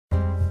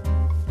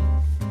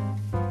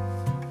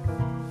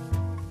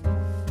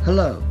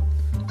Hello,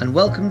 and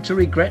welcome to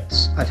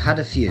Regrets I've Had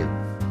a Few.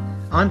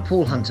 I'm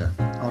Paul Hunter,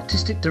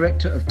 Artistic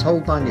Director of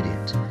Told by an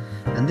Idiot,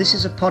 and this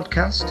is a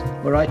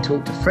podcast where I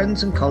talk to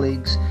friends and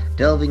colleagues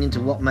delving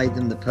into what made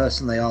them the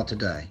person they are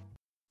today.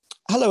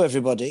 Hello,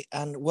 everybody,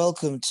 and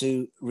welcome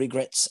to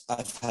Regrets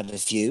I've Had a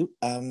Few.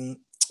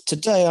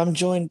 Today I'm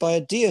joined by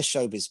a dear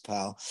showbiz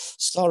pal,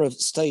 star of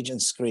stage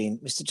and screen,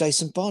 Mr.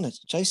 Jason Barnett.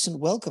 Jason,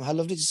 welcome. How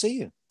lovely to see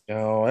you.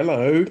 Oh,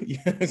 hello. Yeah,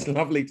 it's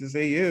lovely to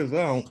see you as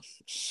well.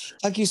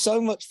 Thank you so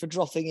much for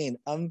dropping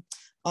in.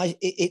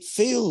 It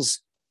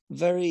feels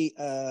very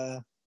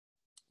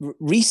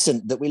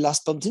recent that we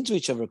last bumped into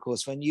each other, of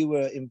course, when you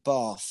were in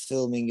Bath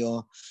filming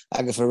your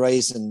Agatha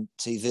Raisin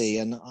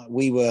TV, and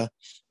we were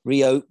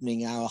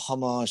reopening our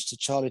homage to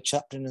Charlie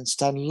Chaplin and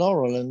Stan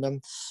Laurel,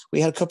 and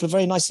we had a couple of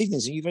very nice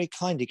evenings, and you very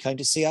kindly came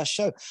to see our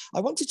show. I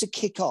wanted to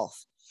kick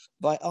off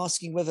by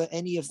asking whether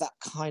any of that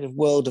kind of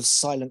world of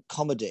silent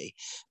comedy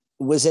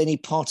was any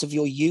part of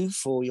your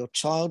youth or your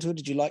childhood.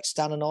 Did you like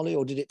Stan and Ollie,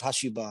 or did it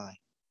pass you by?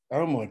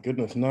 Oh my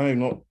goodness,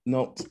 no,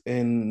 not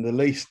in the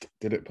least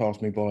did it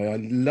pass me by. I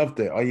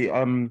loved it.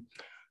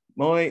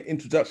 My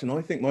introduction,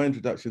 I think my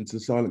introduction to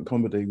silent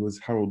comedy was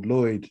Harold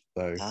Lloyd,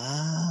 though.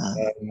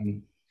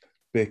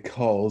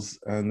 Because,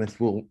 and this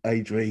will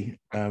age me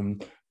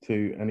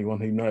to anyone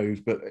who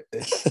knows, but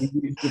he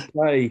used to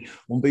play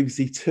on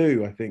BBC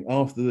Two, I think,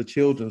 after the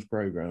children's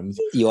programmes.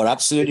 You are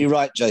absolutely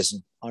right,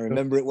 Jason. I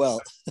remember it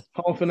well.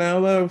 Half an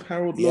hour of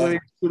Harold Lloyd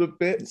sort of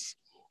bits.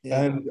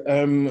 Yeah.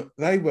 And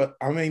they were,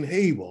 I mean,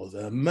 he was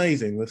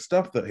amazing. The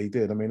stuff that he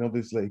did. I mean,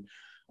 obviously,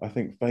 I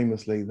think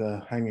famously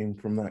the hanging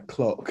from that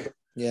clock.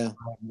 Yeah.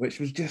 Which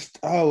was just,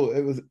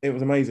 it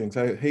was amazing.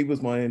 So he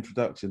was my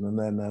introduction.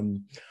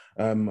 And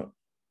then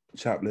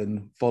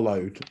Chaplin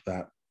followed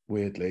that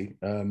weirdly.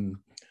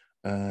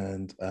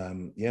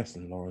 Yes,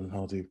 and Lauren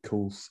Hardy, of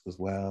course, as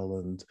well.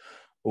 And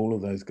all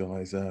of those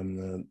guys,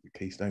 the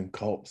Keystone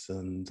Cops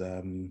and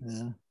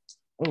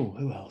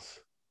who else?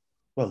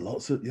 Well,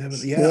 lots of with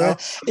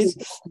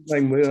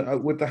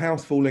the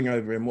house falling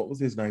over him. What was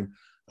his name?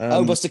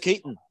 Buster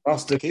Keaton.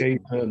 Buster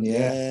Keaton.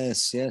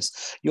 Yes.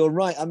 You're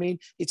right. I mean,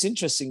 it's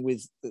interesting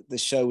with the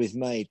show we've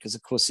made because,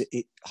 of course,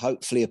 it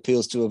hopefully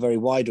appeals to a very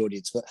wide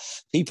audience. But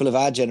people of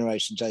our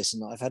generation,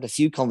 Jason, I've had a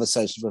few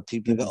conversations where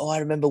people go, I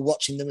remember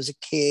watching them as a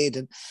kid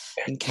and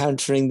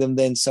encountering them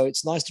then. So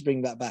it's nice to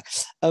bring that back.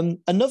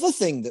 Another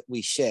thing that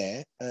we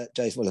share,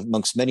 Jason, well,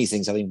 amongst many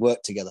things, having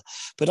worked together,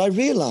 but I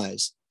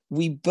realise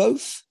we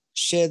both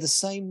share the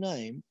same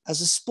name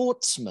as a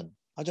sportsman.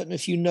 I don't know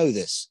if you know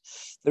this.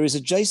 There is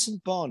a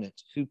Jason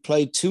Barnett who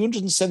played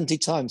 270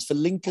 times for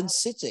Lincoln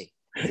City.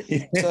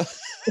 So,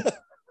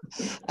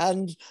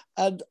 and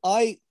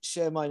I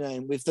share my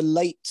name with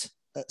the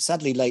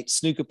sadly late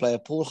snooker player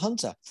Paul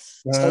Hunter.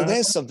 So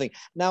there's something.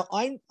 Now,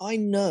 I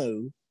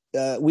know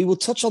we will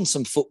touch on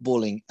some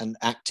footballing and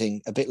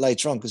acting a bit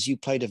later on because you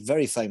played a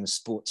very famous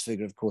sports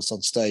figure, of course,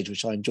 on stage,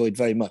 which I enjoyed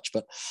very much,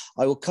 but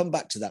I will come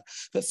back to that.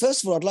 But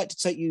first of all, I'd like to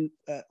take you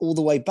all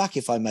the way back,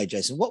 if I may,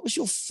 Jason. What was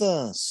your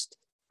first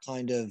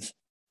kind of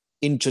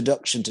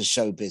introduction to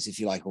showbiz, if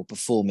you like, or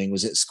performing?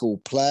 Was it school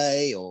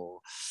play or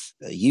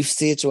youth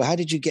theatre, or how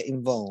did you get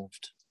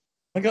involved?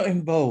 I got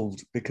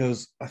involved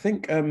because I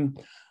think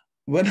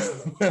when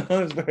I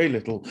was very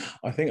little,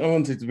 I think I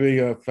wanted to be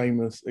a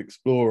famous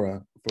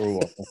explorer for a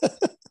while.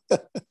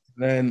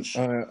 Then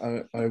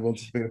I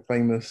wanted to be a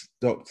famous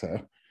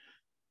doctor,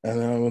 and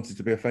then I wanted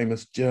to be a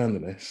famous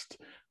journalist.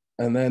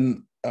 And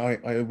then I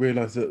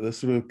realised that the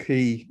sort of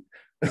key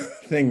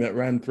thing that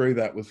ran through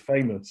that was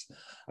famous,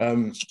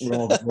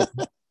 rather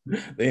than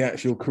the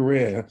actual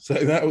career. So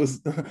that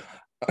was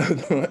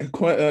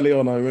quite early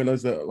on. I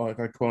realised that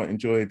I quite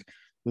enjoyed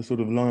the sort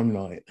of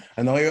limelight.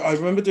 And I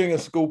remember doing a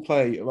school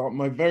play.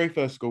 My very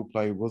first school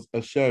play was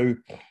a show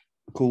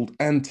called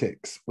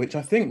Antics, which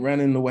I think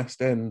ran in the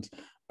West End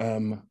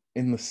in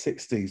the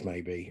 60s,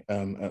 maybe,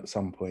 at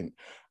some point.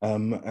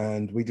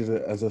 And we did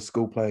it as a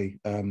school play.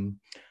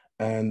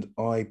 And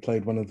I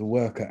played one of the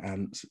worker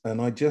ants.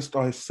 And I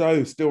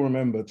still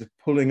remember just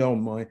pulling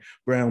on my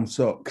brown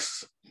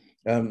socks,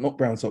 not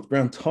brown socks,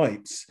 brown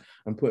tights,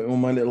 and putting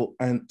on my little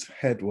ant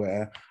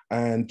headwear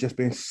and just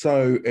being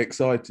so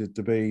excited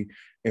to be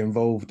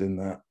involved in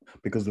that,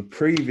 because the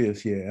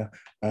previous year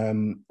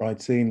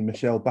I'd seen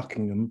Michelle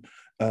Buckingham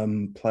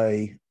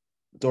play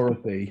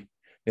Dorothy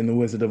in The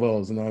Wizard of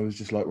Oz, and I was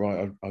just like,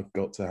 right, I've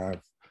got to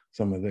have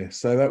some of this.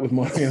 So that was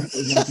my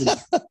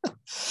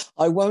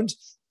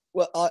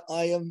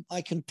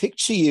I can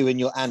picture you in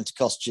your ant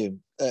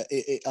costume.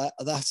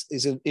 That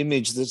is an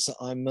image that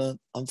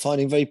I'm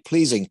finding very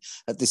pleasing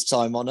at this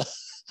time on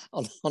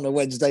a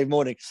Wednesday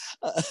morning.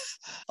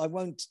 I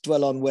won't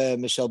dwell on where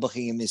Michelle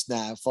Buckingham is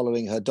now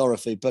following her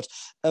Dorothy, but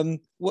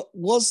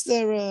was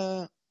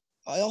there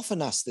I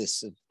often ask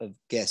this of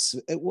guests,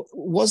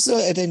 was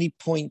there at any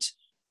point,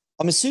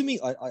 I'm assuming,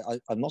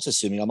 I'm not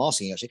assuming, I'm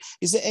asking actually,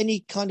 is there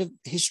any kind of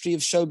history of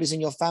showbiz in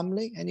your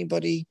family?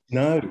 Anybody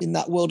No. in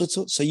that world at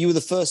all? So you were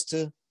the first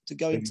to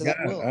go into that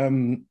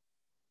world?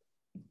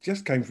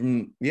 just came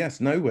from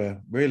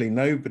nowhere really.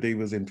 Nobody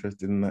was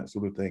interested in that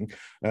sort of thing.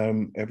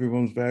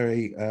 Everyone's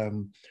very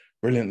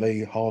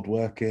brilliantly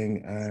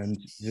hardworking and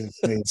just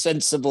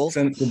sensible.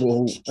 And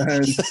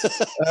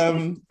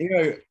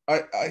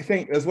I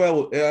think as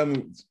well,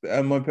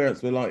 my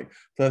parents were like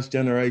first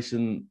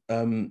generation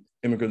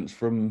immigrants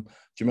from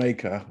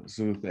Jamaica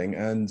sort of thing,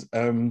 and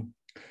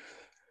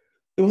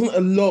there wasn't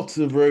a lot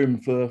of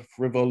room for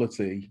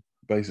frivolity,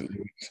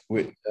 basically,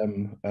 which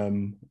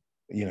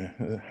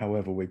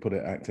however we put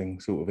it, acting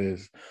sort of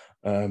is.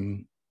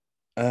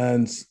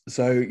 And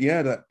so,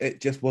 that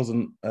it just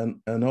wasn't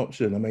an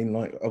option. I mean,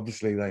 like,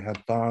 obviously they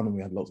had fun and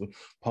we had lots of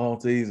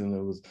parties and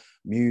there was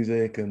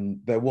music and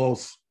there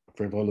was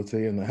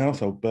frivolity in the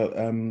household, but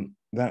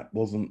that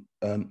wasn't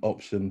an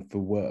option for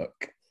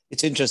work.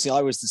 It's interesting.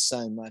 I was the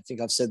same. I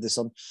think I've said this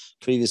on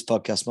previous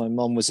podcasts. My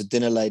mom was a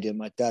dinner lady and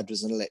my dad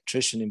was an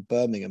electrician in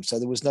Birmingham. So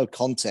there was no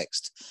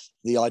context,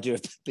 the idea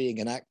of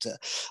being an actor.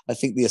 I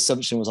think the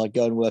assumption was I'd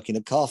go and work in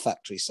a car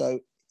factory.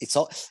 So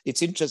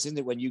it's interesting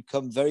that when you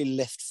come very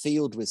left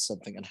field with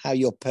something and how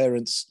your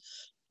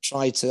parents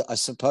try to, I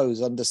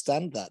suppose,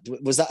 understand that.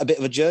 Was that a bit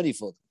of a journey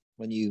for them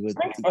when you were?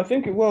 I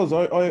think it was.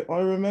 I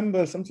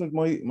remember sometimes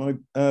my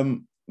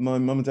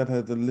mum and dad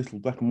had a little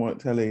black and white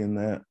telly in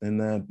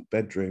their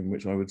bedroom,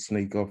 which I would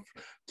sneak off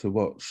to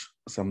watch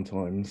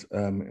sometimes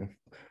if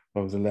I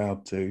was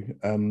allowed to.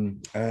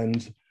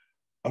 And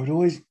I would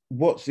always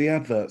watch the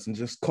adverts and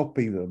just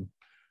copy them,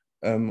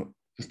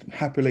 just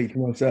happily to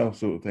myself,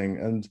 sort of thing.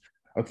 And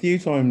a few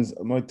times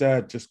my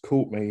dad just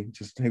caught me,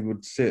 he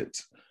would sit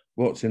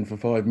watching for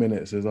 5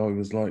 minutes as I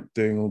was like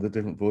doing all the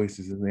different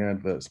voices in the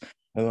adverts.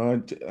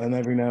 And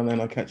every now and then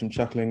I catch him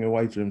chuckling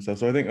away to himself.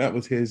 So I think that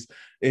was his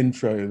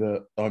intro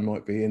that I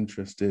might be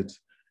interested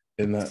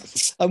in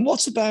that. And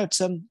what about,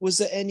 was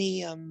there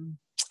any,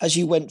 as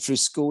you went through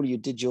school, you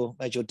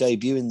made your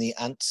debut in the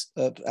ants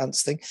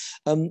thing.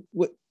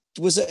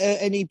 Was there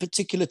any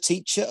particular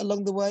teacher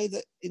along the way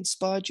that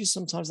inspired you?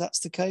 Sometimes that's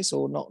the case,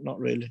 or not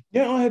really?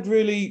 Yeah, I had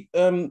really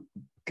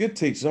good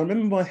teachers. I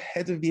remember my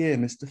head of year,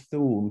 Mr.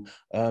 Thorne,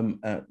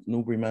 at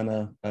Norbury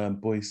Manor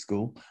Boys'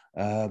 School.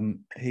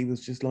 He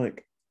was just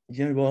like,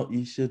 you know what,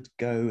 you should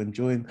go and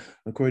join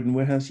the Croydon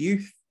Warehouse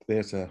Youth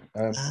Theatre,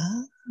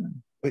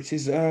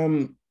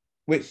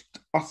 which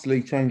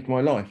utterly changed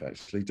my life,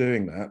 actually,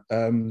 doing that.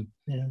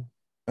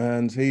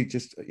 And he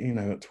just,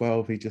 at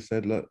 12, he just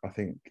said, look, I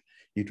think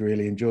you'd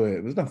really enjoy it.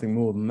 It was nothing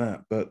more than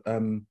that, but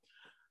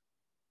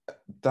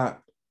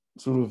that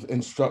sort of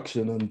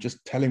instruction and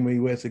just telling me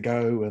where to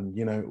go, and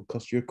it'll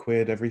cost you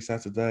 £1 every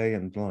Saturday,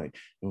 and like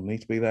you'll need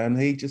to be there. And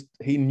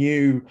he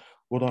knew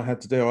what I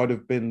had to do. I'd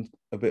have been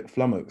a bit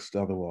flummoxed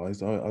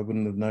otherwise. I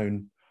wouldn't have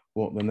known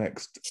what the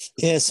next.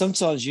 Yeah,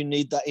 sometimes you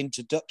need that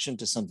introduction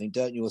to something,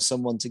 don't you, or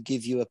someone to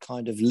give you a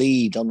kind of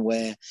lead on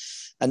where,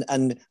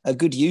 and a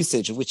good youth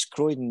theatre, of which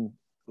Croydon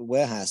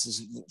Warehouse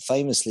is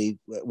famously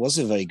was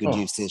a very good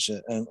youth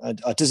theatre.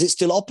 Does it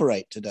still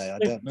operate today? I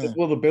don't know.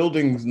 Well, the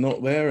building's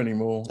not there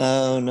anymore.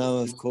 Oh no,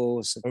 of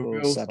course,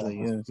 sadly,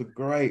 yeah. It's a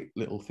great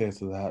little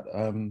theatre that.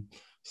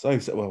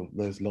 Well,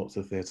 there's lots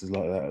of theatres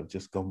like that have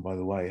just gone by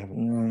the way,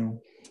 haven't they?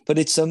 But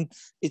it's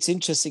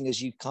interesting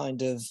as you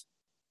kind of.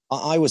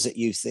 I was at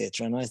youth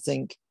theatre, and I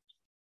think,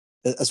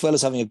 as well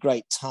as having a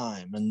great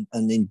time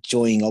and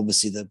enjoying,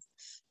 obviously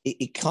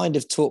it kind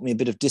of taught me a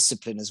bit of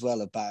discipline as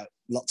well about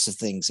lots of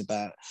things,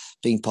 about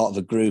being part of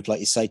a group, like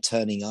you say,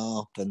 turning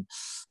up, and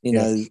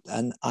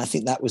and I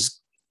think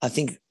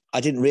I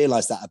didn't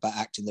realize that about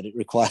acting, that it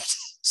required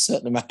a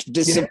certain amount of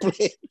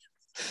discipline.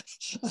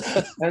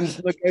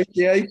 And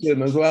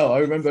negotiation as well. I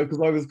remember, because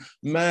I was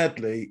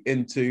madly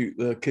into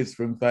the Kids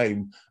from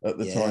Fame at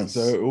the time,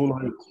 so all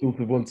I sort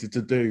of wanted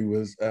to do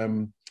was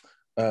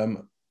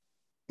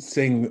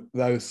sing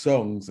those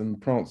songs and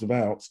prance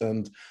about.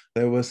 And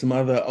there were some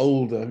other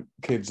older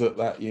kids at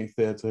that youth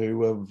theatre who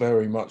were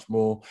very much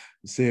more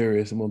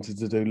serious and wanted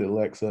to do little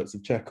excerpts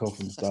of Chekhov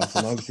and stuff.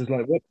 And I was just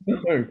like, what?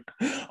 No,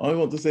 I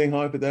want to sing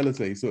High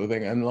Fidelity, sort of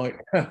thing. And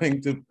like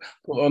having to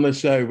put on a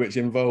show which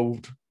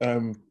involved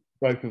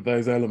both of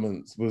those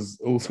elements was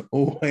also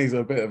always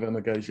a bit of a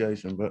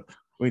negotiation, but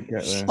we'd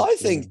get there.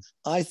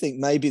 I think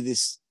maybe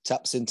this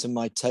taps into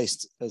my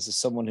taste as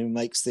someone who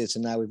makes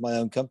theatre now with my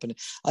own company.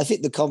 I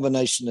think the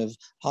combination of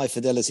High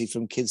Fidelity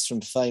from Kids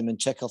from Fame and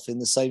Chekhov in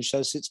the same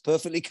show sits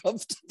perfectly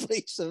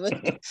comfortably to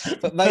me.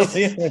 But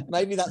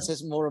maybe that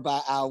says more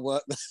about our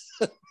work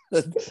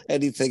than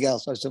anything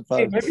else, I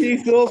suppose. Maybe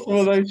you saw some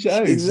of those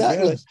shows.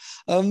 Exactly.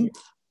 Yeah.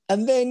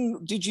 And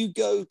then did you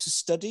go to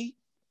study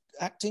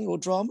acting or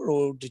drama,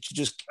 or did you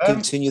just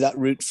continue that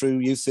route through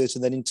youth theatre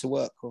and then into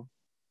work? Or?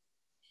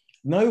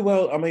 No,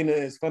 well, I mean,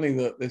 it's funny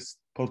that this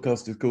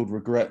podcast is called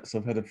Regrets.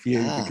 I've had a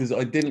few because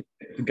I didn't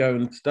get to go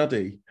and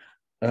study,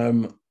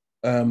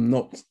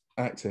 not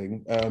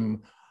acting.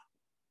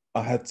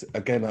 I had to,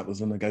 again, that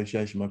was a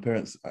negotiation. My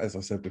parents, as I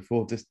said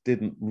before, just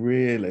didn't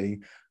really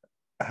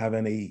have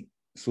any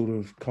sort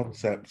of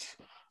concept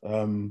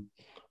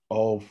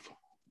of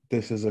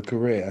this as a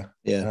career.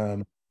 Yeah.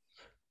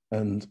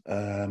 and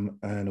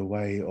a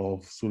way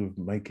of sort of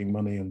making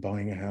money and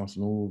buying a house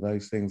and all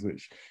those things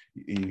which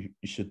you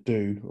should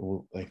do,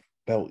 or they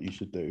felt you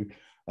should do.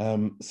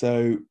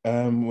 So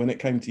when it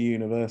came to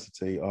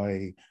university,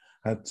 I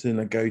had to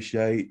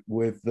negotiate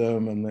with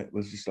them, and it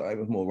was just like, it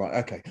was more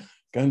right, okay,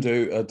 go and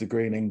do a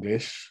degree in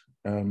English.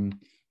 And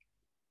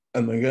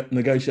the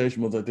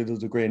negotiation was I did a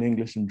degree in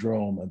English and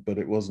drama, but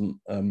it wasn't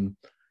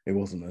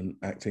an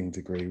acting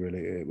degree really.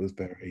 It was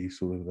very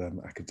sort of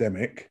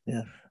academic.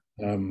 Yeah.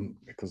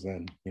 Because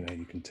then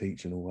you can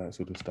teach and all that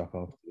sort of stuff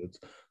afterwards.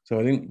 So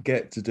I didn't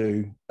get to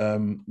do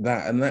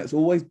that, and that's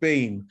always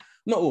been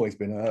not always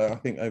been. I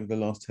think over the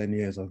last 10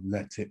 years I've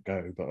let it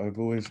go, but I've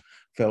always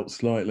felt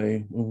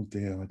slightly, oh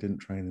dear, I didn't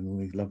train, and all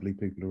these lovely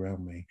people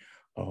around me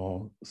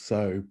are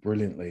so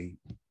brilliantly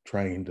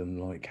trained and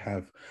like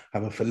have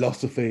a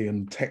philosophy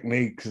and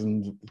techniques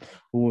and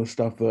all the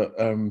stuff that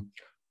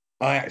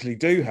I actually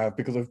do have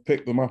because I've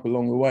picked them up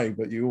along the way,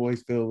 but you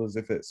always feel as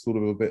if it's sort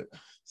of a bit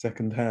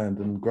secondhand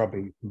and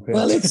grubby.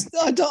 Well,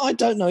 I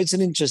don't know. It's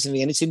an interesting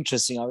thing, and it's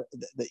interesting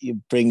that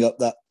you bring up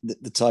that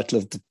the title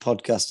of the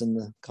podcast and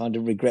the kind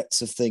of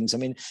regrets of things. I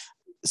mean,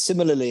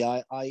 similarly,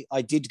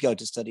 I did go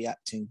to study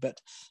acting,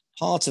 but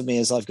part of me,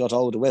 as I've got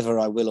older, whether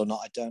I will or not,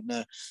 I don't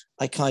know,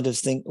 I kind of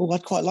think, oh,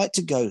 I'd quite like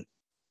to go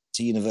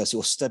to university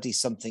or study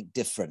something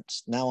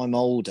different. Now I'm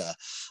older,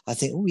 I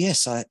think, oh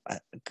yes,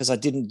 because I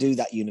didn't do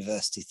that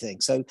university thing.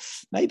 So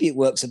maybe it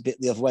works a bit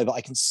the other way, but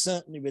I can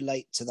certainly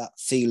relate to that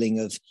feeling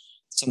of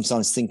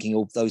sometimes thinking,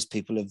 oh, those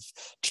people have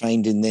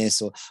trained in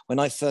this. Or when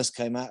I first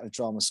came out of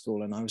drama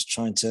school and I was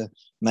trying to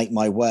make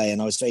my way,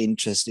 and I was very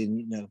interested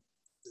in,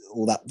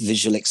 all that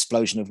visual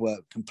explosion of work,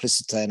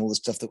 Complicité, and all the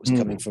stuff that was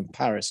coming from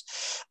Paris,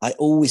 I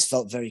always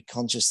felt very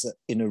conscious that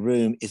in a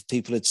room, if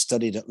people had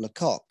studied at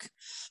Lecoq,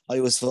 I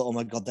always thought, oh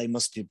my God, they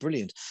must be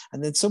brilliant.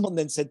 And then someone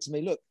then said to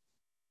me, look,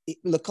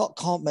 Lecoq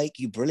can't make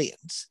you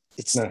brilliant.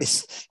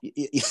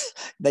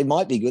 They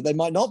might be good, they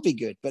might not be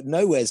good, but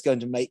nowhere's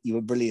going to make you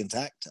a brilliant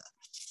actor.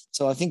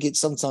 So I think it's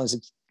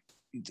sometimes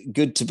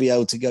good to be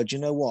able to go, do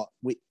you know what?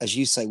 As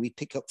you say, we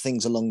pick up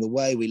things along the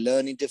way, we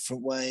learn in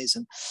different ways.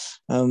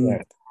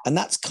 And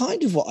that's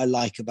kind of what I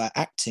like about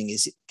acting,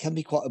 is it can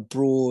be quite a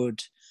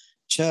broad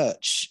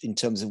church in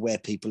terms of where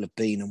people have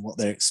been and what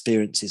their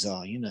experiences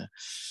are,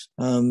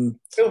 I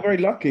feel very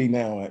lucky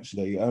now,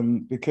 actually,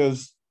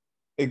 because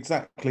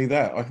exactly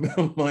that. I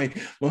feel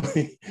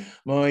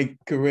my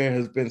career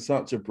has been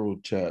such a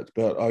broad church,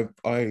 but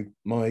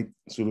my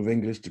sort of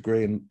English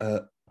degree and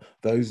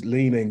those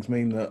leanings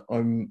mean that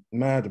I'm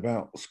mad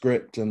about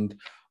script, and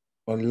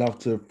I love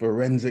to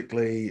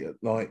forensically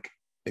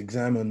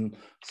examine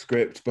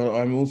script, but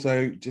I'm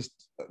also just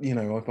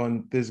I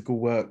find physical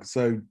work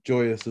so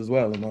joyous as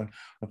well, and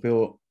I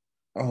feel,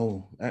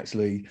 oh,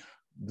 actually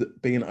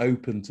being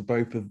open to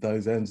both of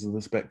those ends of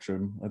the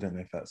spectrum, I don't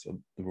know if that's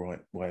the right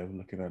way of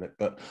looking at it,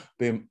 but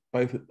being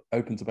both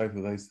open to both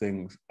of those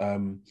things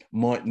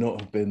might not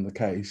have been the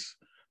case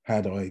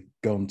had I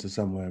gone to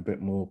somewhere a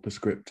bit more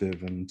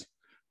prescriptive. And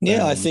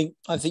I think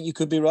you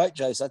could be right,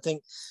 Jace.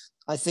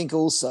 I think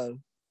also,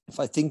 if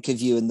I think of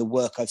you and the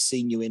work I've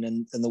seen you in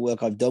and the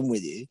work I've done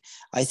with you,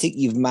 I think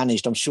you've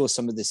managed, I'm sure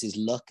some of this is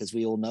luck, as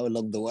we all know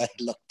along the way,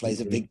 luck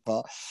plays a big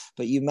part,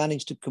 but you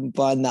managed to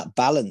combine that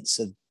balance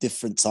of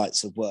different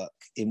types of work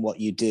in what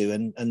you do.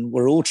 And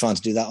we're all trying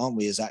to do that, aren't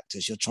we, as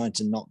actors? You're trying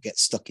to not get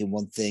stuck in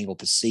one thing or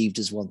perceived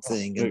as one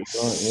thing.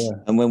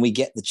 And when we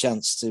get the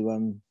chance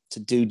to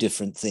do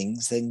different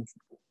things, then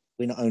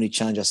we not only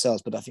challenge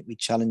ourselves, but I think we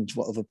challenge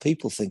what other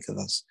people think of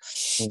us.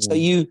 So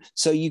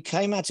you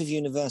came out of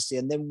university,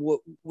 and then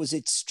was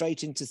it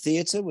straight into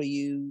theatre? Were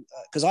you?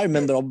 Because I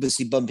remember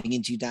obviously bumping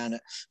into you down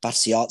at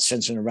Battersea Arts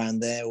Centre and around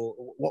there. Or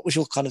what was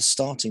your kind of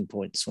starting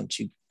points once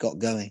you got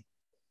going?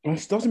 My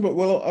starting point.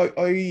 Well,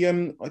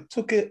 I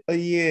took it a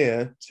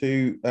year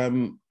to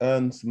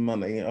earn some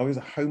money. I was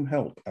a home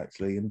help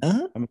actually, and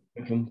I'm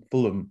from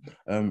Fulham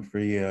for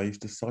a year. I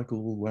used to cycle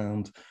all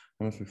around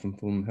Hammersmith and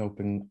Fulham,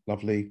 helping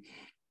lovely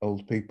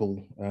old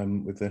people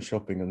with their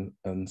shopping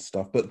and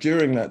stuff. But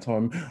during that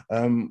time,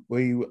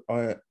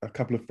 a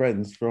couple of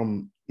friends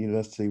from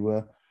university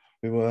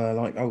we were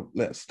like, oh,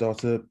 let's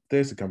start a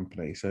theatre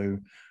company. So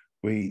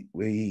we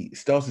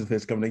started a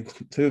theatre company.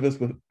 Two of us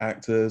were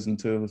actors and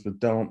two of us were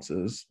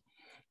dancers.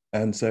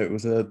 And so it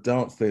was a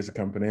dance theatre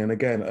company. And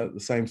again, at the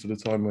same sort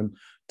of time when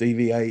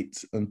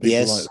DV8 and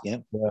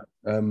people were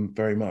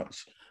very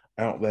much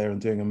out there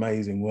and doing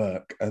amazing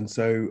work. And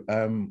so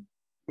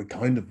we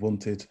kind of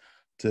wanted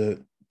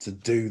to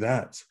do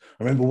that.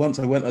 I remember once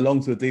I went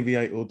along to a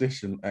DV8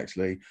 audition,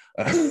 actually,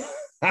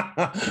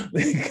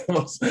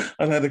 because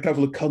I'd had a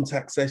couple of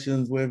contact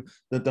sessions with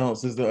the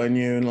dancers that I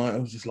knew, and I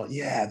was just like,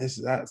 yeah,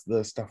 that's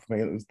the stuff for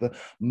me. It was the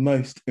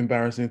most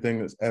embarrassing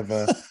thing that's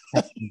ever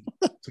happened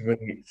to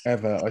me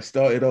ever. I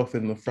started off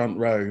in the front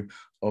row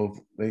of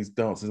these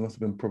dancers. There must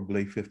have been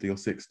probably 50 or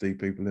 60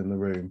 people in the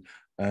room,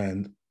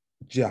 and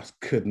just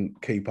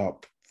couldn't keep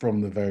up from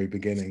the very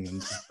beginning,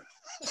 and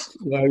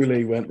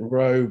slowly went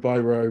row by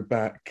row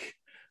back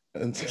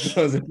and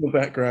so I was in the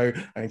back row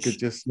and could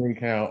just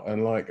sneak out.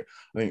 And like,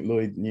 I think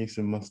Lloyd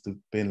Newsom must have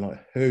been like,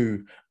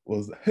 who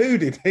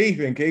did he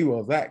think he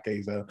was, that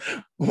geezer,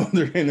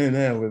 wandering in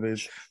there with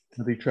his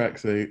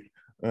tracksuit?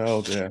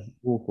 Oh dear,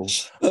 awful.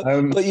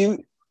 But,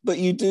 but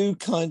you do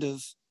kind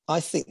of. I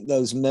think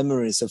those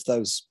memories of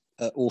those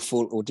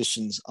awful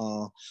auditions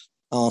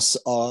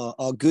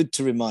are good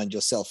to remind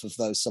yourself of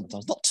those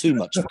sometimes. Not too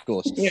much, of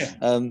course. Yeah.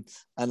 And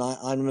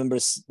I remember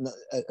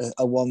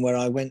a one where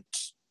I went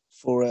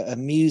for a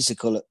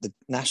musical at the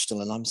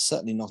National, and I'm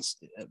certainly not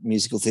a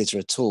musical theatre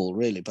at all,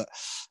 really, but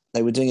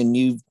they were doing a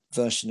new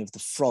version of The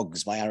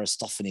Frogs by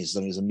Aristophanes,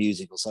 and it was a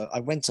musical. So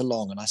I went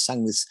along and I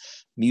sang this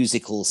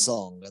musical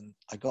song, and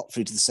I got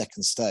through to the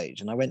second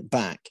stage, and I went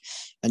back,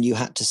 and you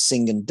had to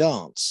sing and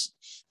dance.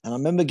 And I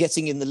remember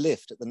getting in the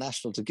lift at the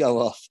National to go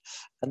off,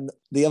 and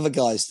the other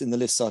guys in the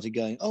lift started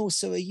going, "Oh,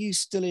 so are you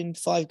still in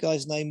Five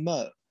Guys Named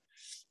Mo?"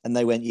 And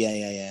they went,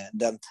 yeah.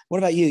 And what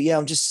about you? Yeah,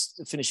 I'm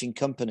just finishing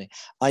company.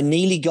 I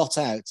nearly got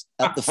out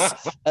at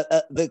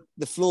the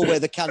floor where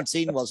the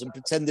canteen was and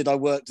pretended I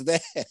worked there.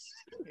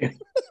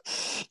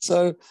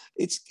 So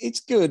it's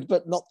good,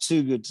 but not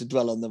too good to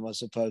dwell on them, I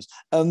suppose.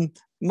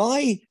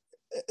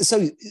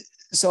 So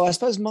I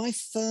suppose my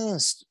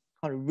first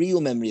kind of real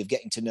memory of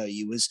getting to know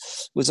you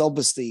was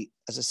obviously,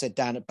 as I said,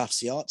 down at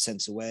Battersea Arts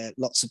Centre, where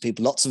lots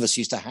of us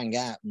used to hang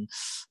out and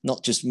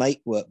not just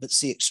make work, but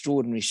see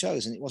extraordinary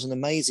shows. And it was an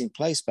amazing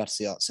place,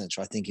 Battersea Arts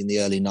Centre, I think, in the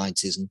early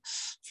 90s and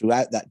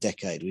throughout that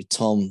decade with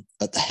Tom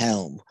at the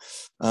helm.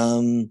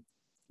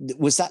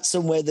 Was that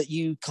somewhere that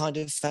you kind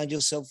of found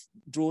yourself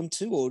drawn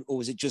to, or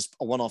was it just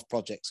a one-off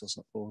projects or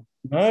something?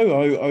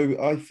 No,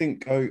 I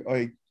think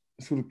I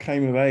sort of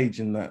came of age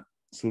in that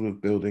sort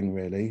of building,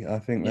 really. I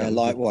think that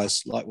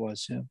likewise,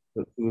 yeah.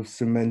 That sort of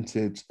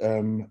cemented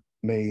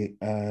me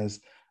as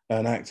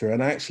an actor.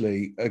 And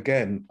actually,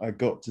 again, I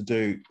got to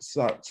do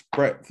such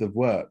breadth of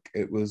work.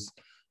 It was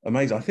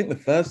amazing. I think the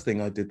first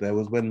thing I did there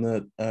was when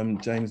the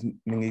James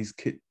Mingy's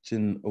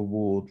Kitchen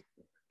Award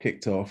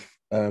kicked off.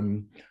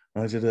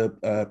 I did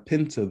a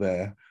Pinter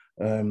there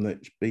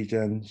that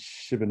Bijan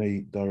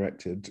Shibani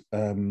directed.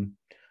 And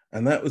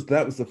that was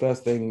the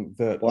first thing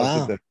that I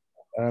did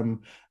there.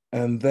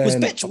 And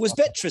then was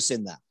Beatrice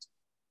in that?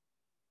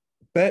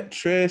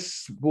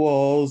 Beatrice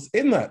was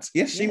in that.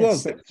 Yes, she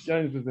was. Beatrice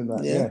Jones was in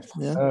that. Yeah.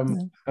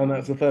 And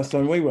that's the first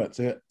time we worked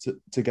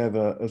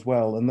together as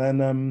well. And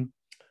then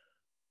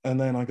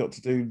I got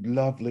to do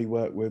lovely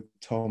work with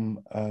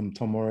Tom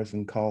Morris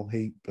and Carl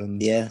Heap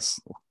and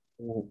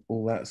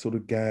all that sort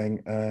of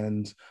gang,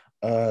 and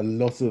a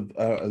lot of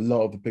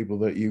the people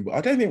that I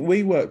don't think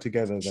we worked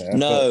together there.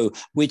 No,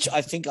 which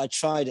I think I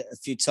tried it a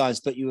few times,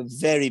 but you were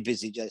very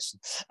busy, Jason.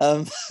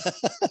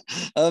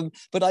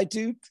 But I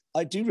do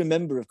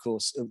remember, of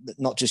course,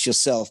 not just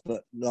yourself,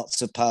 but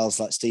lots of pals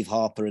like Steve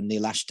Harper and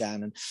Neil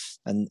Ashdown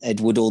and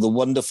Ed Woodall, the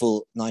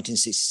wonderful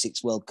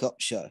 1966 World Cup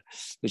show,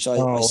 which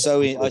I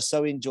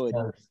so enjoyed.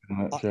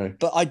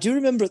 But I do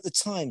remember at the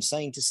time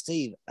saying to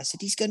Steve, I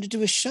said, he's going to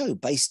do a show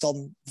based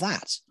on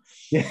that.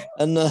 Yeah.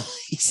 And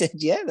he said,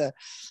 yeah.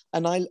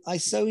 And I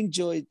so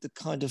enjoyed the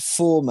kind of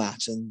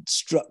format and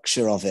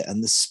structure of it,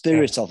 and the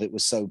spirit of it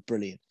was so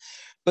brilliant.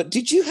 But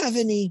did you have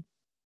any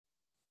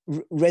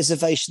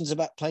reservations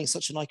about playing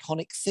such an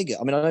iconic figure?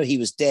 I mean, I know he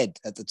was dead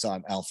at the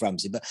time, Alf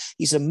Ramsey, but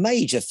he's a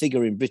major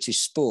figure in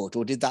British sport.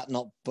 Or did that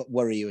not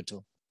worry you at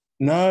all?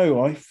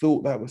 No, I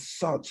thought that was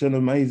such an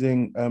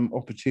amazing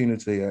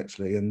opportunity,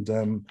 actually. And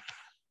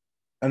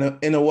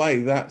in a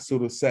way, that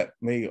sort of set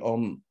me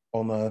on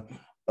a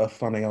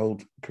funny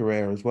old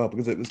career as well,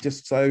 because it was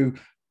just so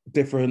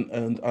different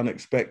and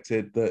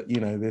unexpected that,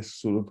 this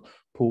sort of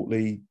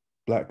portly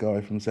black guy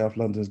from South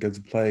London is going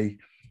to play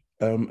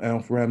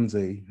Alf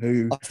Ramsey,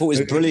 who I thought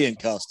was brilliant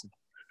casting.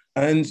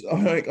 And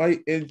I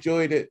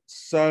enjoyed it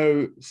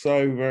so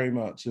very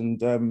much. And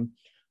that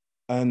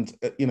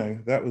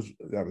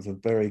was a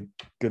very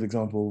good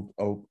example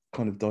of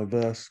kind of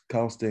diverse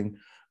casting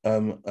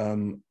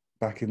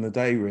back in the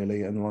day,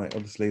 really. And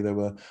obviously there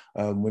were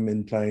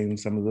women playing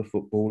some of the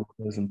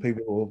footballers and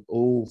people of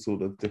all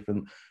sort of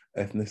different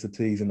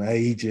ethnicities and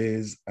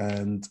ages,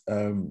 and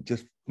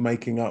just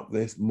making up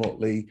this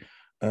motley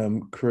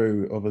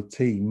crew of a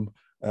team.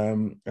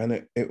 And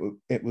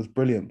it was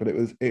brilliant, but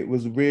it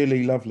was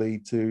really lovely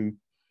to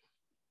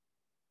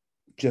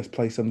just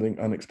play something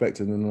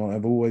unexpected. And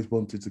I've always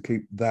wanted to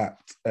keep that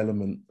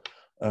element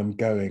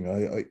going.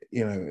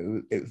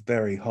 It was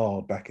very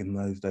hard back in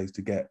those days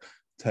to get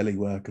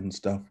telework and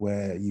stuff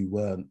where you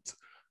weren't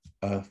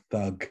a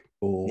thug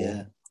or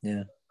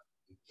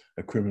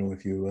a criminal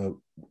if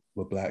you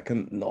were black,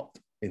 and not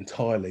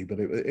entirely, but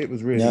it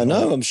was really hard.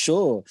 No, I'm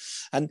sure.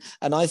 And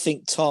I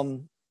think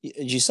Tom,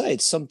 as you say,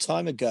 it's some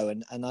time ago,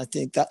 and I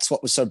think that's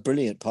what was so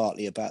brilliant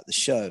partly about the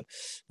show,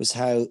 was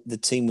how the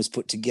team was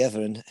put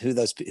together and who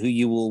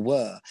you all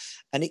were.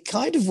 And it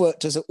kind of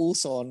worked as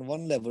also on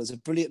one level as a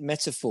brilliant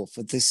metaphor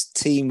for this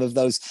team of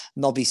those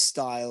Nobby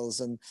Styles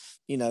and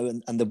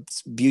and the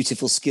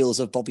beautiful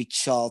skills of Bobby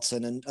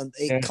Charlton, and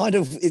it kind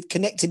of it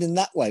connected in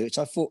that way, which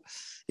I thought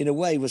in a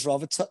way was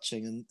rather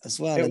touching and as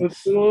well. It And was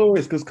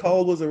glorious because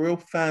Cole was a real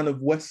fan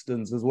of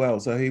westerns as well,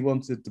 so he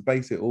wanted to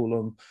base it all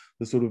on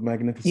the sort of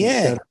Magnificent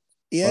yeah, Seven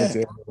yeah,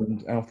 idea,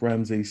 and Alf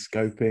Ramsey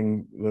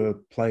scoping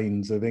the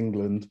plains of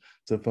England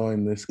to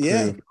find this crew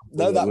yeah. of No, people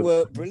that that would.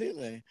 worked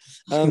brilliantly.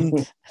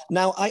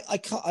 Now I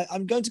can't,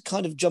 I'm going to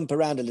kind of jump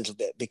around a little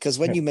bit because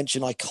when you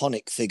mention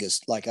iconic figures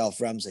like Alf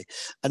Ramsey,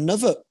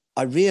 another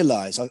I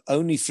realise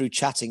only through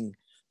chatting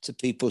to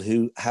people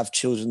who have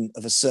children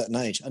of a certain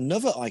age,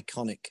 another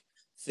iconic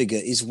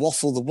figure is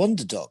Waffle the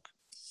Wonder Dog.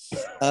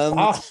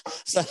 Ah,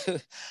 So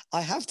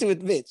I have to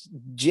admit,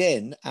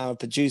 Jen, our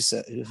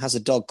producer, who has a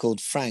dog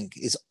called Frank,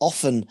 is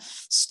often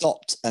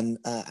stopped and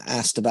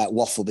asked about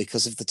Waffle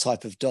because of the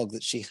type of dog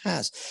that she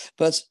has.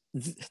 But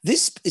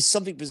this is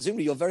something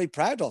presumably you're very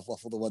proud of,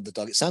 Waffle the Wonder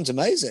Dog. It sounds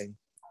amazing.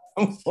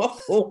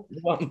 Waffle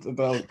the Wonder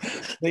Dog,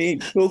 the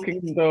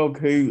talking dog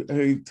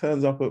who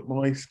turns up at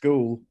my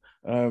school.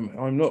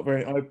 I'm not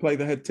very. I play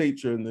the head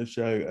teacher in this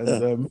show,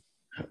 and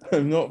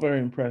I'm not very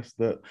impressed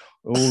that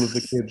all of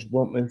the kids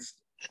want this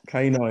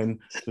canine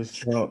to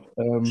start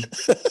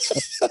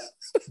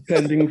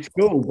attending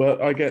school,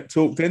 but I get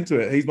talked into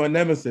it. He's my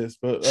nemesis,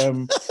 but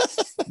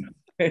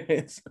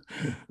it's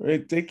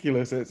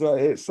ridiculous. It's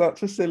like it's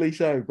such a silly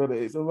show, but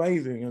it's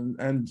amazing,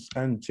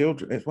 and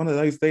children. It's one of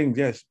those things.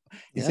 Yes,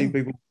 you see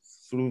people,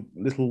 sort of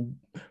little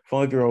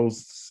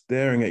 5-year-olds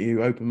staring at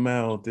you open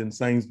mouthed in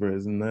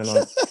Sainsbury's, and they're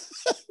like,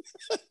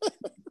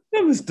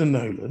 "Yeah, Mr.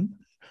 Nolan."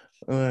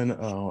 And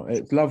oh,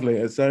 it's lovely.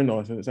 It's so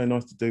nice, and it's so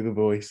nice to do the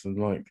voice and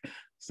like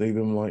see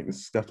them like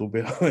scuttle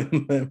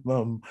behind their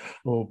mum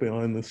or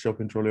behind the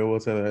shopping trolley or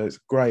whatever. It's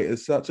great.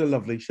 It's such a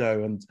lovely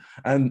show,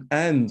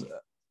 and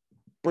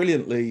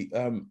brilliantly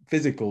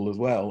physical as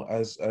well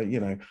as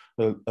you know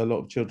a lot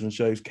of children's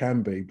shows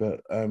can be.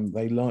 But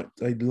they like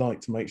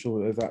to make sure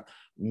that there's that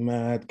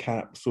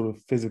madcap sort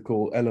of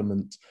physical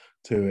element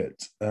to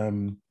it.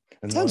 And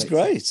Sounds like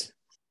great.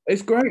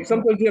 it's great.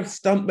 Sometimes you have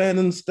stuntmen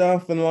and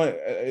stuff, and like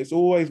it's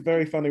always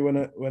very funny when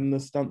the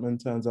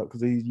stuntman turns up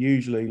because he's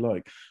usually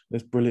like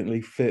this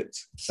brilliantly fit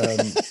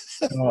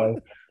guy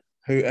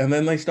who, and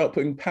then they start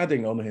putting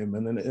padding on him,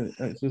 and then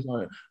it's just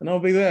like, and I'll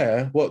be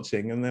there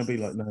watching, and they'll be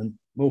like, no,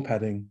 more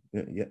padding,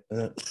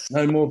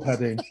 no more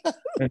padding,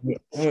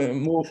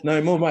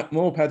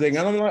 more padding,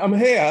 and I'm like, I'm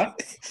here.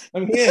 I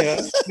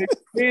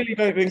really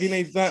don't think he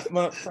needs that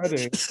much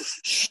padding.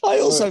 I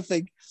also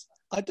think,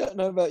 I don't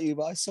know about you,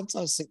 but I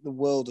sometimes think the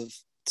world of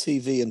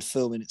TV and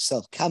film in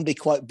itself can be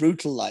quite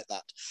brutal like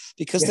that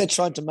because they're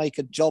trying to make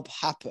a job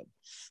happen.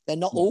 They're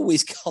not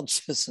always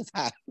conscious of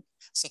how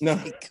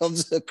something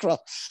comes across.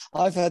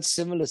 I've had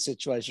similar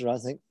situations where I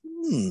think,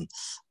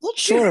 not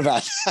sure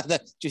about how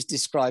that just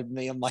described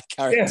me and my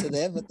character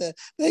there, but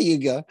there you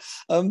go.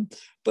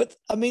 But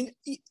I mean,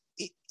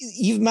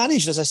 you've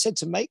managed, as I said,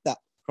 to make that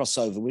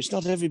crossover, which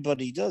not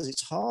everybody does.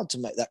 It's hard to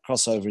make that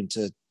crossover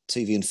into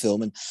TV and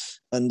film,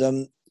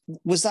 and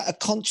was that a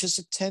conscious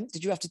attempt?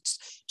 Did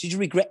you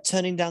regret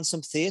turning down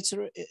some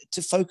theatre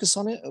to focus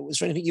on it? Or was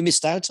there anything you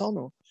missed out on?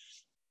 Or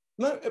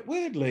no,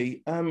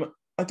 weirdly,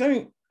 I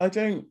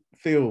don't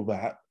feel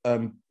that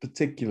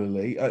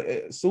particularly.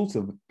 It's sort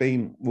of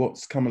been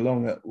what's come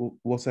along at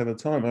whatever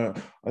time.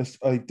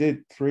 I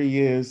did 3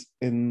 years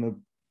in the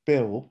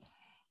Bill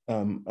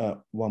at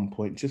one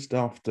point, just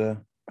after,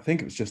 I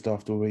think it was just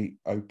after we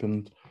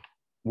opened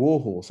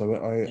Warhorse. So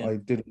I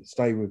didn't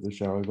stay with the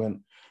show. I went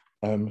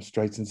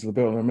straight into the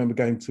Bill. And I remember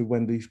going to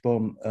Wendy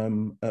Spon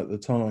at the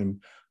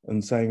time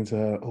and saying to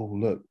her, "Oh,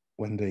 look,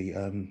 Wendy,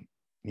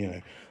 you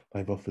know,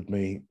 they've offered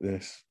me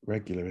this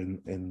regular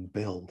in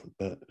Bill,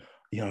 but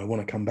you know, I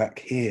want to come back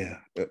here.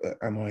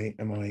 Am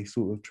I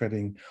sort of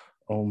treading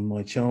on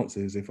my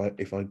chances if I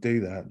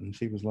do that?" And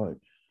she was like,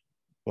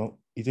 "Well,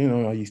 you do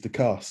know I used to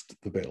cast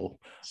the Bill."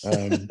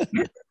 I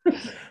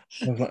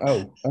was like,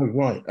 "Oh,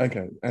 right,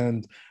 okay."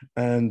 And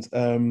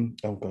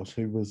oh gosh,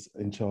 who was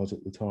in charge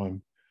at the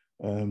time?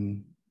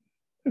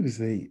 Who was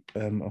the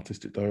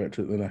artistic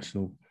director at the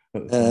National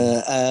at the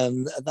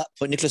time? at that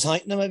point, Nicholas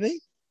Heitner, maybe.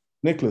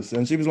 Nicholas,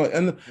 and she was like,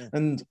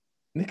 and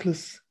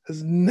Nicholas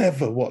has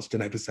never watched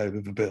an episode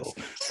of The Bill.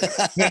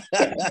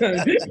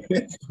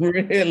 It's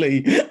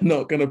really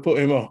not going to put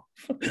him off.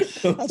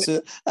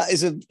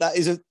 That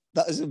is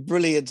a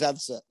brilliant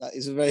answer. That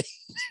is a very.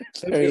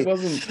 It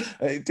wasn't.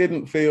 It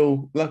didn't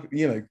feel like,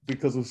 you know,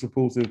 because of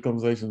supportive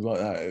conversations like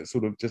that. It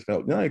sort of just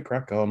felt, no,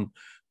 crack on,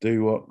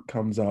 do what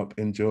comes up,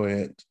 enjoy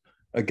it.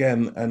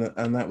 Again,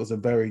 and that was a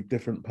very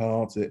different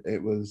part.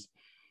 It was,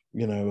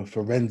 you know, a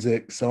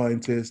forensic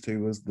scientist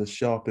who was the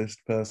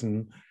sharpest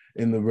person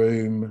in the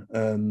room,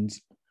 and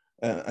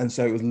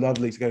so it was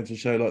lovely to go to a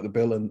show like The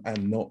Bill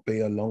and not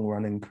be a long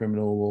running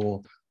criminal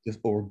or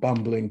a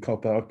bumbling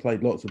copper. I've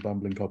played lots of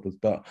bumbling coppers,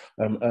 but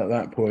at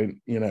that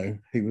point, you know,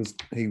 he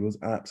was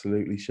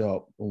absolutely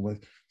sharp,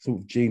 almost sort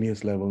of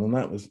genius level, and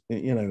that was,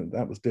 you know,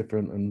 that was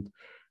different and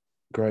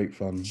great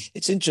fun.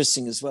 It's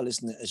interesting as well,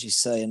 isn't it, as you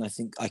say, and I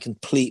think I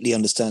completely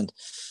understand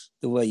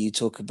the way you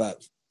talk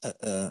about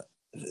in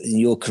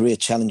your career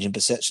challenging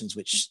perceptions,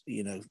 which,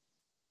 you know,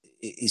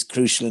 is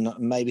crucial. And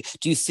maybe,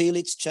 do you feel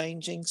it's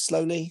changing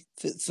slowly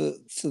for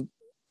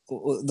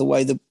the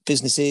way the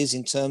business is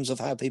in terms of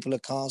how people are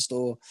cast,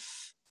 or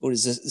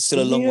is there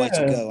still a long way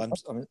to go?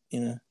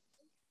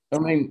 I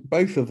mean,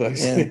 both of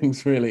those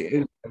things really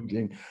is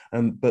changing,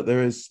 but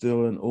there is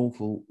still an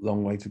awful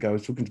long way to go. I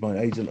was talking to my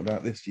agent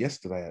about this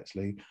yesterday,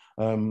 actually,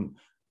 and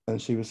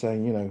she was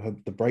saying,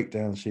 the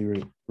breakdowns she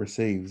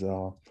receives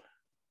are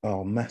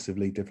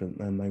massively different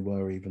than they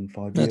were even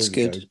 5 years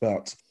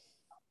ago.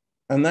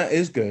 And that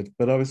is good.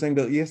 But I was saying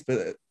that yes,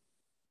 but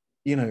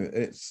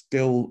it's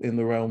still in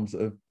the realms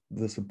of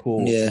the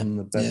support and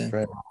the best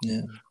friend.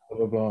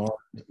 Blah, blah, blah.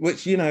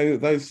 Which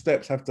those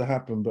steps have to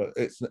happen, but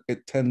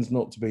it tends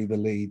not to be the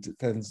lead. It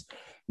tends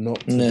not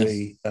to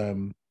be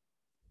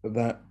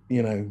that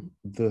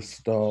the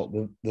star,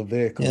 the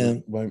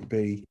vehicle won't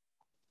be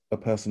a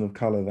person of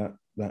color that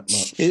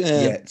much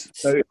yet.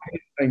 So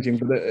it's changing,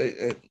 but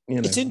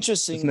it's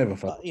interesting. It's never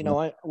fun.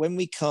 When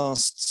we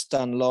cast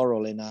Stan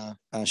Laurel in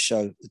our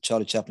show, the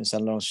Charlie Chaplin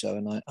Stan Laurel show,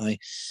 and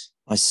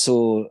I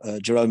saw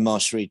Jerome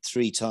Marchery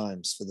 3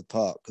 times for the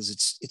part, because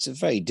it's a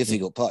very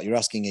difficult part. You're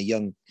asking a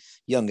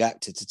young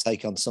actor to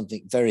take on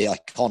something very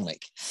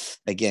iconic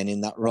again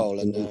in that role.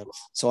 And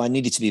so I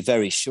needed to be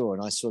very sure.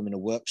 And I saw him in a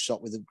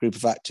workshop with a group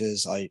of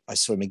actors. I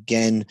saw him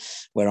again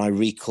where I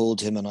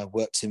recalled him, and I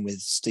worked him with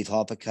Steve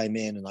Harper came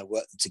in, and I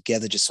worked them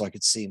together just so I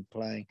could see him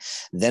playing.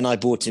 Then I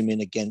brought him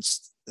in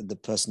against the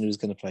person who was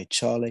going to play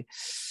Charlie.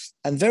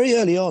 And very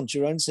early on,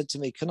 Jerome said to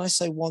me, "Can I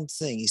say one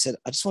thing?" He said,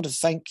 "I just want to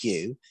thank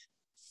you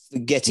for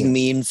getting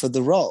me in for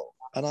the role."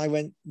 And I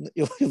went,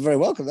 "You're very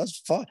welcome. That's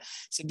fine."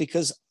 So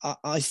because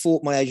I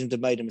thought my agent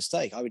had made a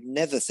mistake. I would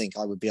never think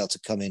I would be able to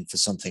come in for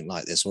something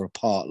like this or a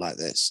part like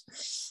this.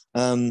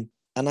 And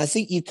I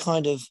think you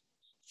kind of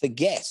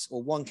forget,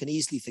 or one can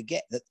easily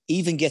forget, that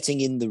even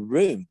getting in the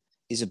room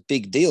is a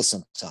big deal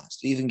sometimes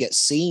to even get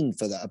seen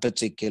for a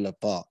particular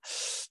part.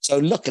 So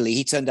luckily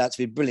he turned out to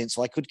be brilliant,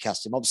 so I could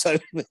cast him up. So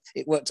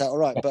it worked out all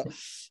right.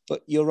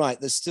 But you're right,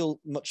 there's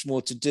still much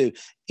more to do.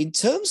 In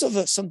terms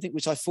of something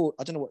which I thought,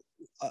 I don't know what,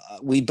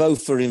 we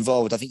both were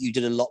involved. I think you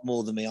did a lot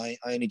more than me. I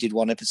only did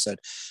one episode.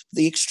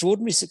 The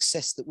extraordinary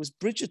success that was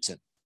Bridgerton.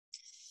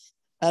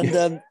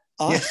 And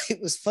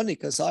it was funny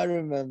because I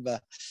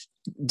remember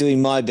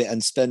doing my bit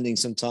and spending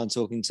some time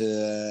talking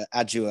to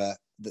Adjua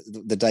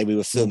the day we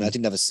were filming. I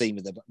didn't have a scene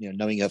with her, but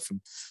knowing her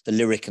from the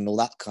lyric and all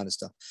that kind of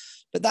stuff.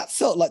 But that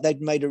felt like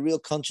they'd made a real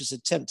conscious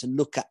attempt to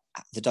look at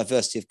the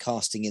diversity of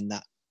casting in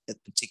that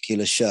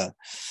particular show.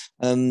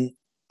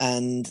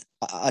 And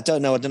I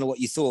don't know what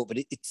you thought, but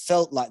it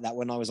felt like that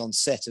when I was on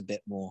set a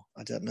bit more.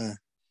 I don't know.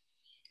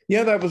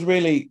 Yeah, that was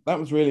really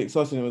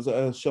exciting. It was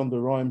a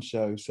Shonda Rhimes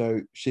show, so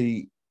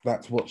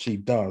that's what she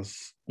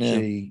does.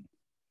 Yeah.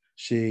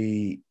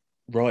 She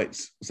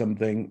writes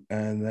something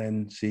and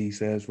then she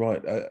says,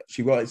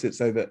 she writes it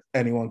so that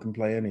anyone can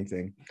play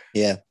anything.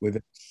 Yeah, with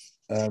it,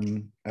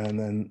 and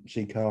then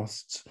she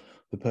casts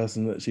the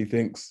person that she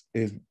thinks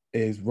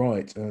is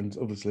right, and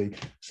obviously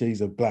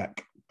she's a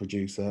black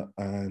producer,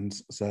 and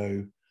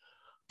so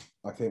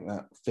I think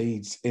that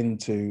feeds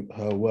into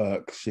her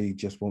work. She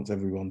just wants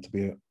everyone to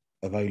be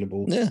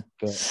available. Yeah.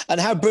 And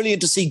how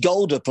brilliant to see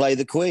Golda play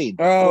the Queen.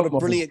 What a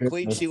brilliant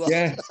queen she was.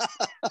 Yeah.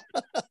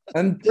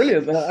 And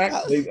brilliant.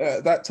 Actually,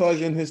 that ties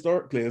in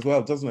historically as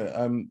well, doesn't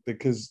it?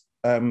 Because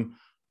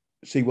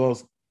she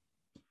was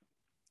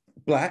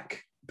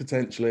black,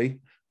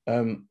 potentially.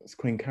 It's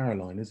Queen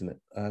Caroline, isn't it?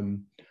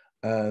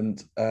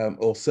 And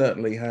or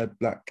certainly had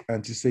black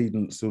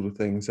antecedents, sort of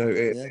thing. So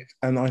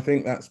and I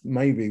think that's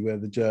maybe where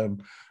the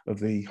germ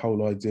of the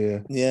whole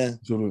idea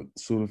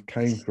sort of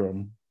came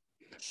from.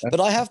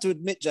 But I have to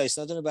admit,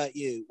 Jason, I don't know about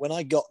you, when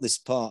I got this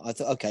part, I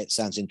thought, okay, it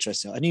sounds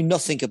interesting. I knew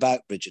nothing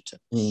about Bridgerton.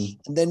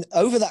 And then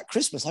over that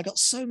Christmas, I got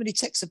so many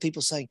texts of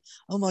people saying,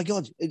 "Oh my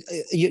God,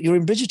 you're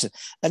in Bridgerton."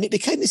 And it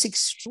became this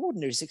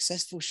extraordinary,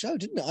 successful show,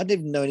 didn't it? I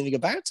didn't even know anything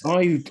about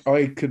it.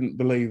 I couldn't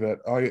believe it.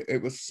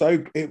 It was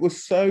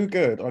so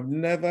good. I've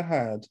never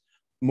had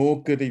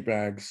more goodie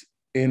bags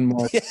in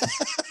my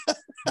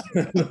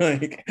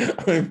like,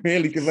 I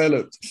really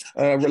developed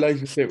a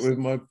relationship with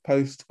my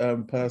post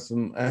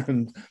person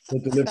and the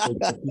delivery.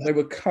 They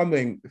were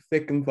coming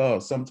thick and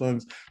fast,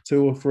 sometimes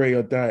 2 or 3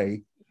 a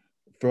day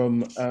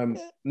from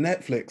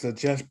Netflix. Are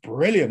just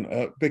brilliant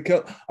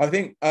because I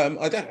think I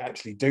don't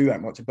actually do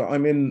that much, but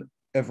I'm in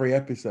every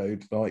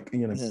episode, like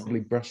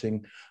probably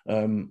brushing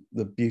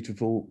the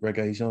beautiful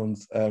Reggae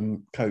Jean's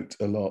coat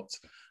a lot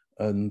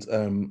and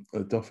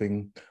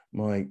doffing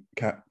my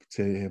cap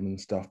to him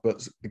and stuff.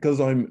 But because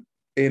I'm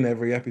in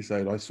every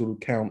episode, I sort of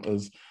count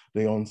as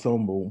the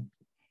ensemble,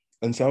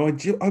 and so I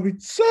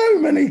did so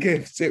many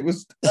gifts. It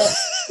was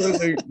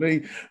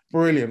absolutely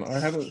brilliant. I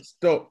haven't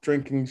stopped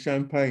drinking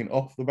champagne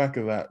off the back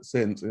of that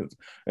since.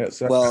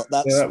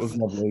 That was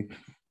lovely.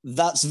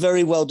 That's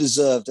very well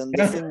deserved. And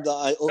the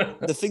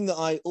thing that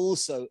I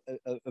also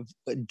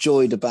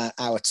enjoyed about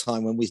our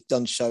time when we've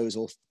done shows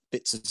or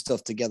bits of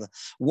stuff together.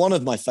 One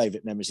of my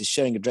favourite memories is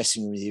sharing a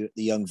dressing room with you at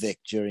the Young Vic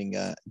during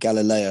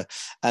Galileo,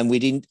 and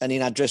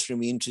in our dressing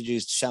room we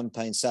introduced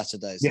Champagne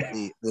Saturdays at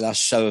the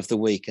last show of the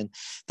week, and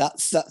that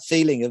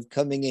feeling of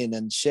coming in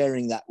and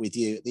sharing that with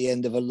you at the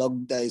end of a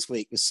long day's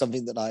week was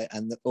something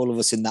that all of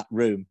us in that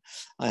room,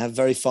 I have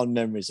very fond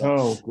memories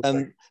of.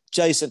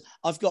 Jason,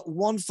 I've got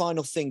one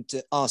final thing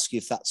to ask you,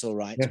 if that's all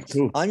right. Yes,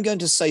 cool. I'm going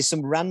to say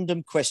some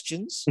random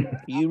questions.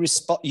 You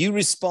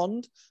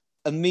respond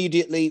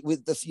immediately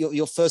with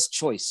your first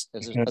choice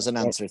as an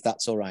answer, if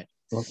that's all right.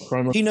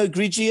 Pinot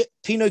Grigio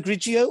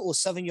or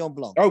Sauvignon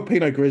Blanc? Oh,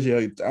 Pinot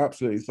Grigio,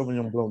 absolutely.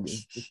 Sauvignon Blanc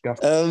is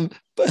disgusting.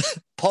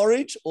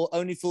 Porridge or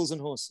Only Fools and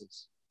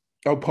Horses?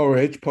 Oh,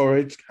 porridge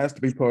has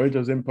to be porridge. I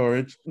was in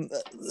porridge.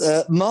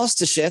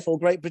 MasterChef or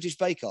Great British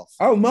Bake Off?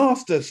 Oh,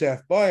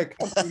 MasterChef by a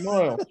country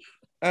mile.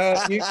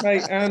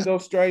 UK and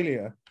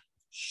Australia.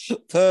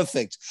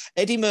 Perfect.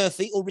 Eddie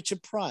Murphy or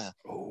Richard Pryor?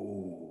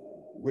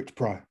 Oh, Rich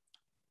Pryor.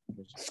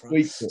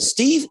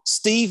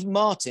 Steve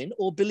Martin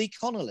or Billy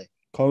Connolly?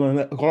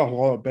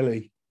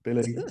 Billy.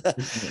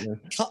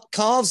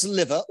 Calves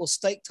liver or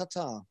steak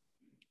tartare?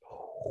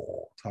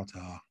 Oh,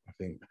 tartare, I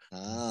think.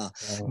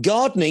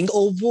 Gardening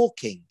or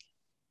walking?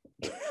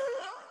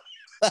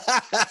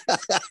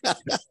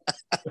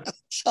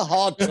 A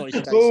hard choice.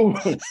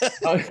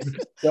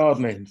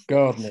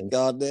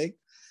 Gardening.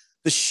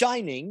 The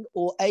Shining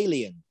or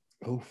Alien?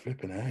 Oh,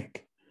 flipping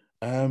heck.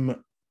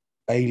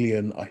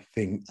 Alien, I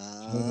think.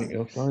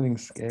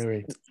 Shining's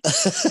scary.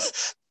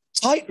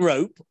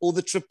 Tightrope or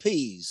the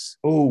trapeze?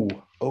 Oh.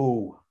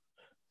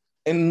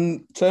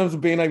 In terms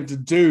of being able to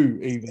do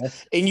either.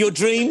 In your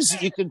dreams,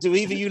 you can do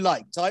either you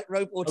like,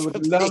 tightrope or trapeze. I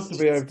would love to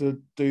be able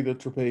to do the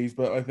trapeze,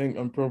 but I think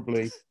I'm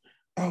probably...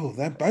 Oh,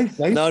 they're both.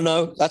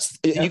 No,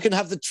 you can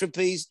have the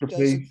trapeze.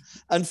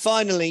 And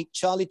finally,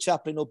 Charlie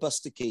Chaplin or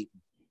Buster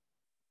Keaton?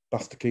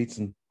 Buster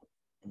Keaton.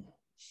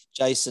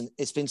 Jason,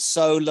 it's been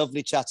so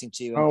lovely chatting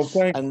to you.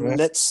 Thanks. And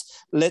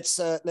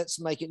let's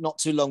make it not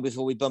too long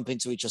before we bump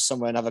into each other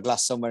somewhere and have a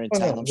glass somewhere in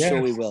town. I'm sure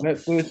we will.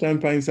 Let's do a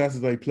Champagne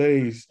Saturday,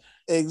 please.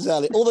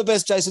 Exactly. All the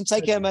best, Jason.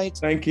 Take care, mate.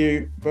 Thank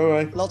you.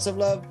 Bye-bye. Lots of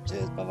love.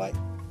 Cheers. Bye-bye.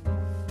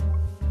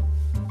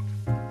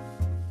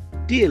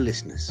 Dear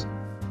listeners,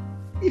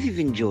 if you've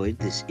enjoyed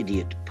this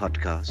idiot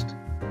podcast,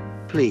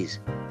 please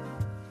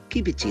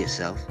keep it to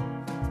yourself